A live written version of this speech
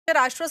तर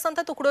राष्ट्रसंत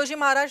तुकडोजी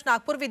महाराज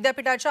नागपूर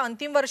विद्यापीठाच्या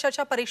अंतिम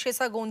वर्षाच्या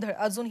परीक्षेचा गोंधळ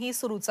अजूनही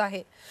सुरूच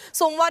आहे।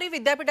 सोमवारी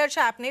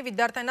विद्यापीठाच्या ॲपने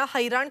विद्यार्थ्यांना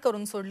हैराण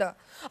करून सोडलं।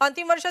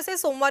 अंतिम वर्षाचे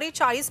सोमवारी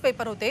 40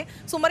 पेपर होते।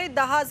 सुमारे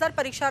 10,000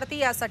 परीक्षार्थी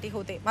यासाठी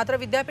होते। मात्र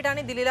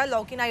विद्यापीठाने दिलेला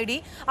लॉगिन आयडी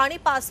आणि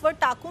पासवर्ड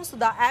टाकून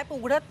सुद्धा ॲप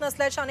उघडत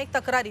नसल्याच्या अनेक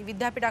तक्रारी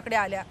विद्यापीठाकडे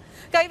आल्या।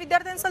 काही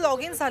विद्यार्थ्यांचं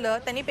लॉगिन झालं,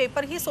 त्यांनी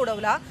पेपरही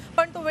सोडवला,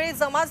 पण तो वेळ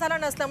जमा झाला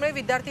नसल्यामुळे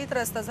विद्यार्थी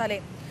त्रस्त झाले।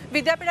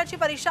 विद्यापीठाची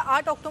परीक्षा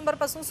 8 ऑक्टोबर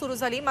पासून सुरू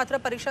झाली, मात्र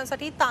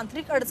परीक्षांसाठी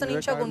तांत्रिक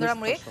अडचणींच्या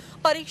गोंधळामुळे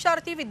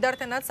परीक्षार्थी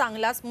विद्यार्थ्यांना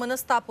चांगलाच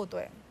मनस्ताप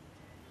होतोय।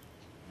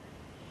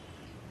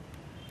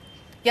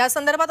 या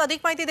संदर्भात अधिक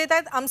माहिती देत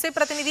आहेत आमचे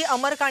प्रतिनिधी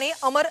अमर काणे।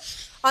 अमर,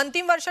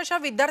 अंतिम वर्षाच्या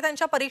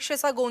विद्यार्थ्यांच्या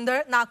परीक्षेचा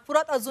गोंधळ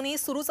नागपुरात अजूनही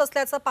सुरूच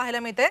असल्याचं पाहायला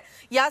मिळतंय।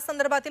 या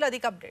संदर्भातील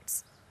अधिक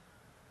अपडेट्स।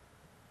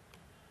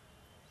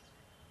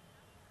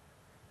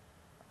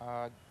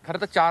 खरं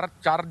तर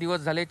चार दिवस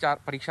झाले, 4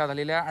 परीक्षा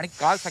झालेल्या आणि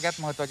काल सगळ्यात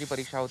महत्त्वाची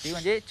परीक्षा होती।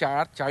 म्हणजे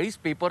 40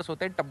 पेपर्स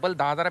होते, तब्बल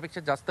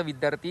 10,000पेक्षा जास्त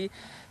विद्यार्थी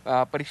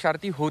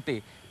परीक्षार्थी होते।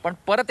 पण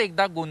परत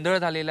एकदा गोंधळ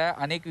झालेला आहे।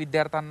 अनेक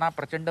विद्यार्थ्यांना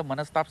प्रचंड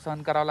मनस्ताप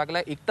सहन करावा लागला।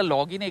 एक तर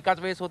लॉगिन एकाच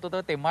वेळेस होत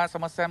होतं, तेव्हा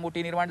समस्या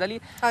मोठी निर्माण झाली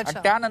आणि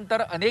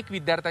त्यानंतर अनेक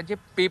विद्यार्थ्यांचे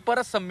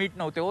पेपरच सबमिट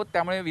नव्हते होत,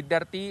 त्यामुळे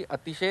विद्यार्थी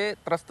अतिशय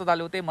त्रस्त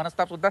झाले होते,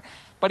 मनस्ताप सुद्धा।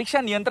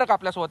 परीक्षा नियंत्रक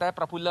आपल्यासोबत आहे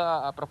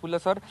प्रफुल्ल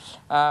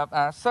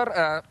सर।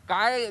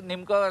 काय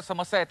नेमकं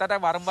समस्या येतात?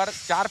 वारंवार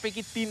 4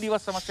 पैकी 3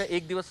 दिवस समस्या,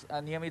 1 दिवस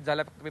नियमित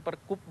झाला पेपर,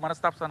 खूप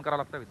मनस्ताप सहन करावा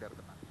लागतं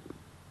विद्यार्थ्यांना।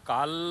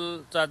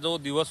 कालचा जो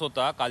दिवस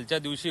होता, कालच्या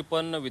दिवशी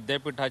पण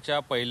विद्यापीठाच्या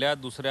पहिल्या,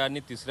 दुसऱ्या आणि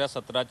तिसऱ्या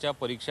सत्राच्या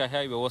परीक्षा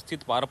ह्या व्यवस्थित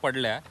पार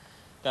पडल्या।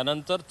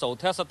 त्यानंतर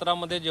चौथ्या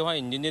सत्रामध्ये जेव्हा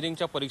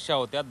इंजिनिअरिंगच्या परीक्षा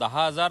होत्या,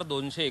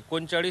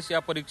 10,239 या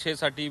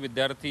परीक्षेसाठी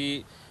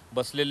विद्यार्थी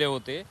बसलेले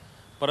होते।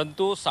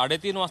 परंतु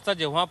 3:30 वाजता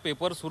जेव्हा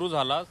पेपर सुरू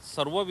झाला,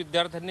 सर्व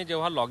विद्यार्थ्यांनी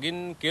जेव्हा लॉग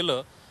इन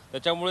केलं,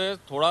 त्याच्यामुळे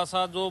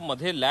थोडासा जो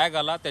मध्ये लॅग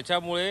आला,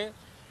 त्याच्यामुळे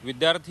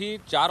विद्यार्थी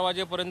 4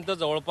 वाजेपर्यंत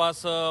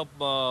जवळपास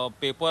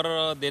पेपर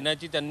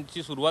देण्याची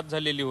त्यांची सुरुवात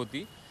झालेली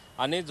होती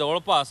आणि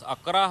जवळपास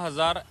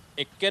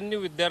 11,091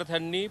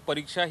 विद्यार्थ्यांनी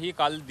परीक्षा ही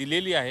काल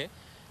दिलेली आहे।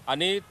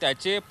 आणि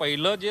त्याचे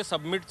पहिलं जे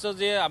सबमिटचं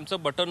जे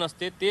आमचं बटन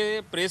असते ते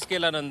प्रेस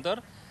केल्यानंतर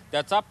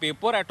त्याचा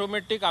पेपर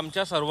ॲटोमॅटिक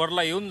आमच्या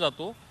सर्व्हरला येऊन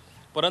जातो।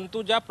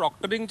 परंतु ज्या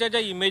प्रॉक्टरिंगच्या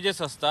ज्या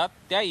इमेजेस असतात,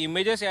 त्या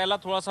इमेजेस यायला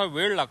थोडासा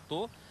वेळ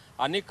लागतो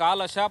आणि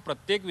काल अशा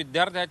प्रत्येक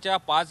विद्यार्थ्याच्या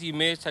 5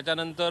 इमेज,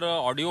 त्याच्यानंतर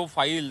ऑडिओ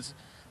फाईल्स,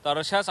 तर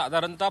अशा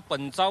साधारणतः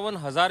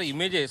 55,000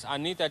 इमेजेस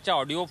आणि त्याच्या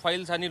ऑडिओ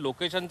फाईल्स आणि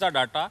लोकेशनचा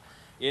डाटा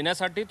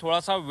येण्यासाठी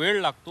थोडासा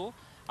वेळ लागतो।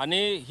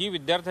 आणि ही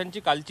विद्यार्थ्यांची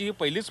कालची ही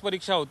पहिलीच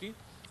परीक्षा होती,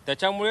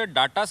 त्याच्यामुळे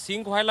डाटा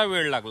सिंक व्हायला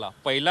वेळ लागला।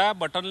 पहिल्या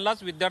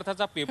बटनलाच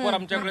विद्यार्थ्याचा पेपर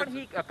आमच्याकडे।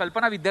 ही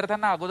कल्पना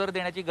विद्यार्थ्यांना अगोदर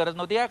देण्याची गरज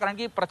नव्हती, कारण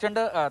की प्रचंड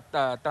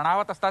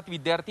तणावात असतात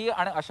विद्यार्थी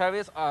आणि अशा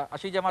वेळेस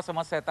अशी जेव्हा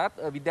समस्या येतात,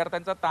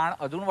 विद्यार्थ्यांचा ताण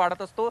अजून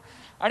वाढत असतो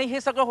आणि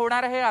हे सगळं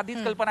होणार आहे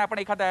आधीच कल्पना। आपण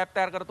एखादा ॲप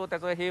तयार करतो,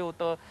 त्याचं हे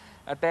होतं,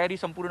 तयारी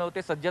संपूर्ण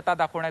होते, सज्जता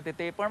दाखवण्यात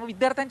येते, पण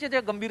विद्यार्थ्यांच्या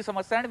ज्या गंभीर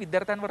समस्या आणि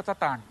विद्यार्थ्यांवरचा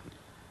ताण,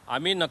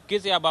 आम्ही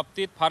नक्कीच या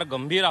बाबतीत फार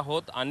गंभीर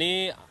आहोत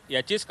आणि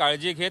याचीच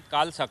काळजी घेत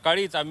काल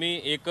सकाळीच आम्ही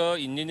एक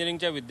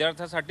इंजिनिअरिंगच्या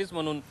विद्यार्थ्यासाठीच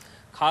म्हणून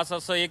खास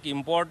असं एक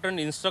इम्पॉर्टंट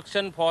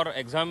इन्स्ट्रक्शन फॉर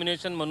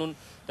एक्झामिनेशन म्हणून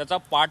त्याचा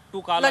पार्ट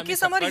 2 काल नक्की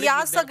समोर।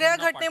 या सगळ्या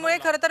घटनेमुळे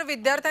खरं तर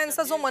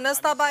विद्यार्थ्यांचा जो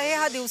मनस्ताप आहे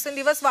हा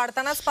दिवसेंदिवस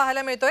वाढतानाच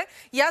पाहायला मिळतोय।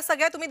 या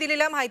सगळ्या तुम्ही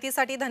दिलेल्या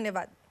माहितीसाठी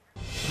धन्यवाद।